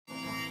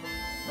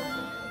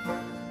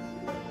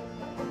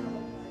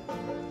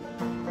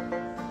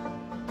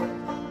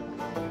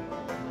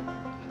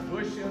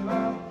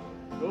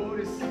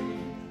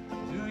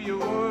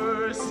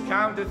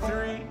count to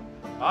 3.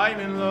 I'm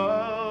in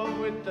love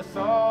with the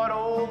thought,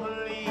 oh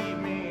believe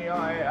me,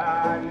 I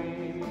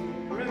hardly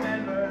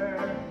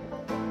remember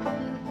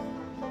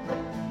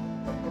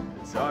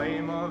the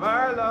time of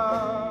our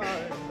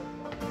life.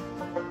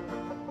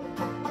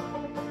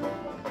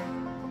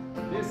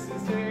 This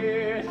is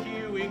it,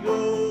 here we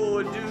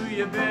go, do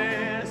your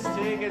best,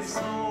 take it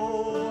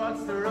slow,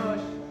 what's the rush?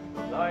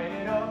 Line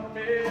it up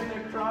in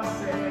the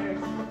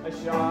crosshairs, a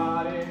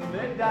shot in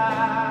the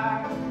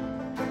dark.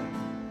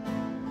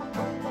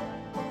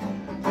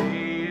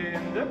 Day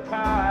in the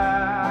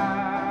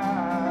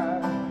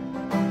park.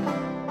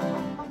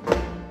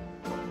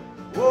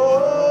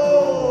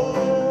 Whoa,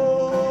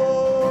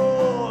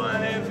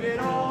 and if it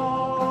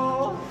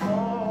all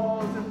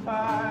falls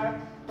apart,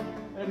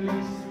 at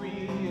least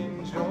we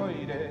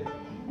enjoyed it.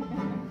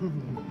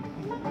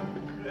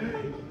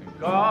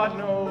 God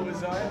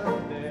knows I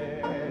loved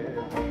it.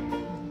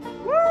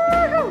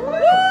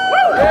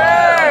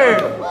 Hey!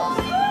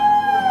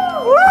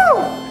 Woo!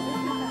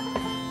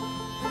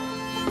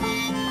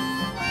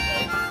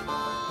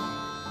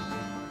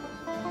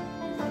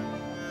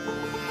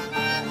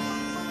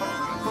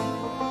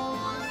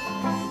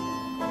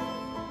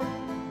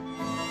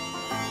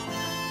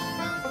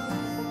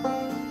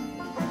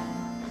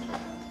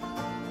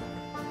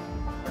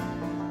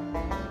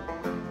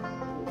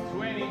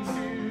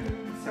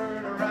 22,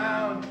 turn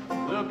around,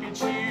 look at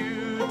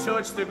you,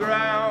 touch the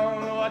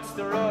ground, what's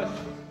the rush?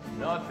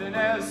 Nothing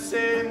else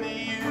in the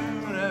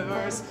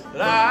universe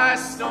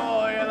lasts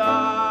all your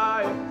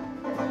life.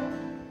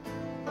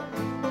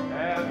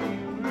 Have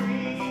you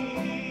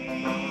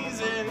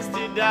reasons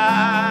to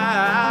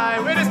die?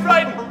 Witness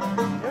Brighton!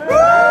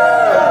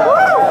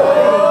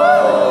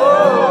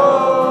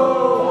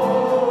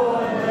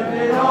 And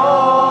it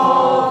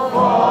all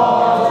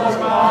falls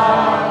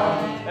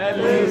apart, at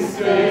least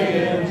we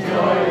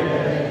enjoyed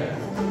it.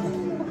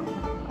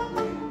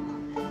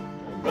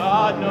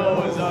 God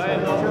knows I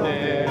loved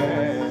it.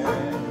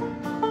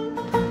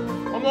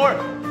 One more.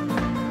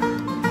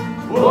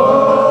 Whoa,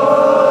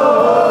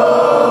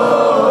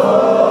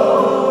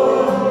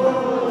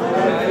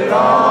 and it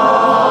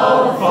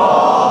all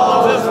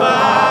falls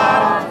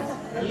apart.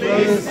 At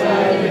least I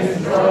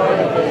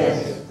enjoyed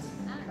it.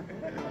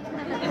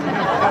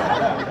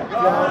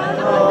 God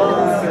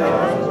knows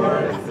it's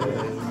worth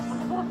it.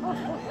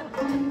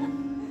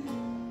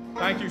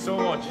 Thank you so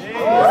much.